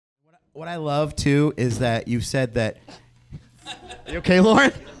What I love too is that you said that. You okay,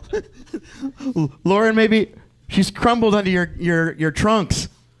 Lauren? Lauren, maybe she's crumbled under your trunks.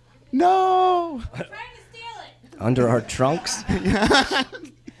 No. Trying to steal it. Under our trunks?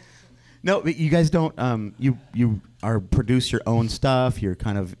 No, but you guys don't. You are produce your own stuff. You're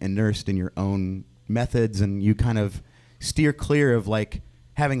kind of immersed in your own methods, and you kind of steer clear of like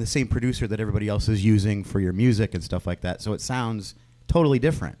having the same producer that everybody else is using for your music and stuff like that. So it sounds totally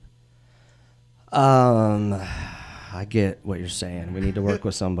different. I get what you're saying. We need to work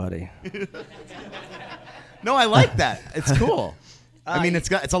with somebody. No, I like that. It's cool. I mean,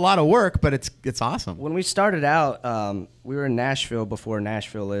 it's a lot of work, but it's awesome. When we started out, we were in Nashville before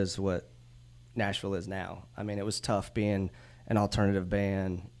Nashville is what Nashville is now. I mean, it was tough being an alternative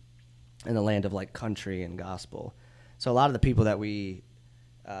band in the land of like country and gospel. So a lot of the people that we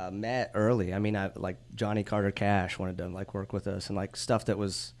met early, I mean, like Johnny Carter Cash wanted to like work with us, and like stuff that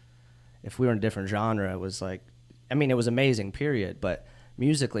was, if we were in a different genre, it was like, I mean, it was amazing, period. But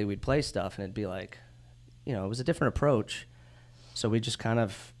musically, we'd play stuff, and it'd be like, you know, it was a different approach. So we just kind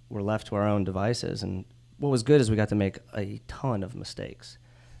of were left to our own devices. And what was good is we got to make a ton of mistakes,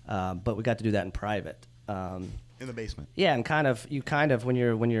 but we got to do that in private. In the basement. Yeah, and you kind of when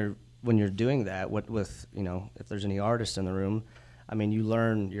you're doing that, with you know, if there's any artists in the room, I mean, you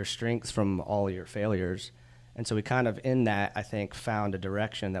learn your strengths from all your failures. And so we kind of, in that, I think, found a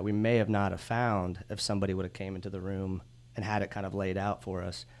direction that we may have not have found if somebody would have came into the room and had it kind of laid out for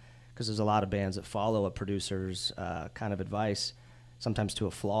us. Because there's a lot of bands that follow a producer's kind of advice, sometimes to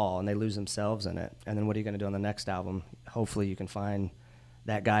a flaw, and they lose themselves in it. And then what are you going to do on the next album? Hopefully you can find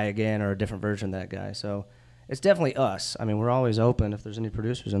that guy again or a different version of that guy. So it's definitely us. I mean, we're always open if there's any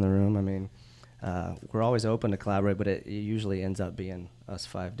producers in the room. I mean, we're always open to collaborate, but it usually ends up being us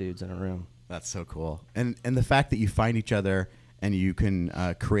 5 dudes in a room. That's so cool. And the fact that you find each other and you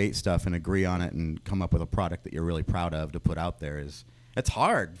can create stuff and agree on it and come up with a product that you're really proud of to put out there it's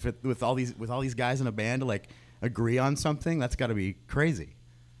hard with all these guys in a band to like agree on something. That's got to be crazy.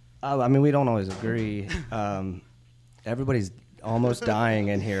 I mean, we don't always agree. Everybody's almost dying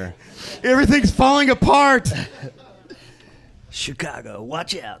in here. Everything's falling apart. Chicago,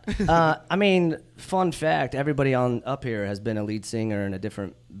 watch out. I mean, fun fact, everybody up here has been a lead singer in a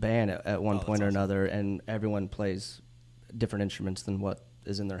different band at one point or another, and everyone plays different instruments than what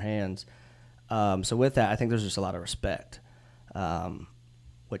is in their hands. So with that, I think there's just a lot of respect,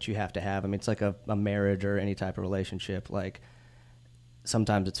 what you have to have. I mean, it's like a marriage or any type of relationship. Like,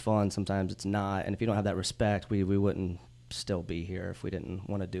 sometimes it's fun, sometimes it's not, and if you don't have that respect, we wouldn't still be here if we didn't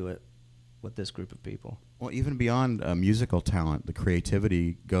want to do it with this group of people. Well, even beyond musical talent, the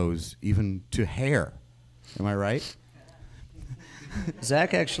creativity goes even to hair. Am I right?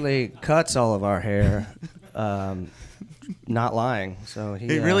 Zach actually cuts all of our hair, not lying. So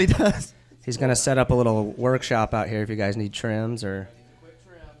he really does. He's going to set up a little workshop out here if you guys need trims, or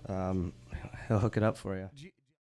he'll hook it up for you.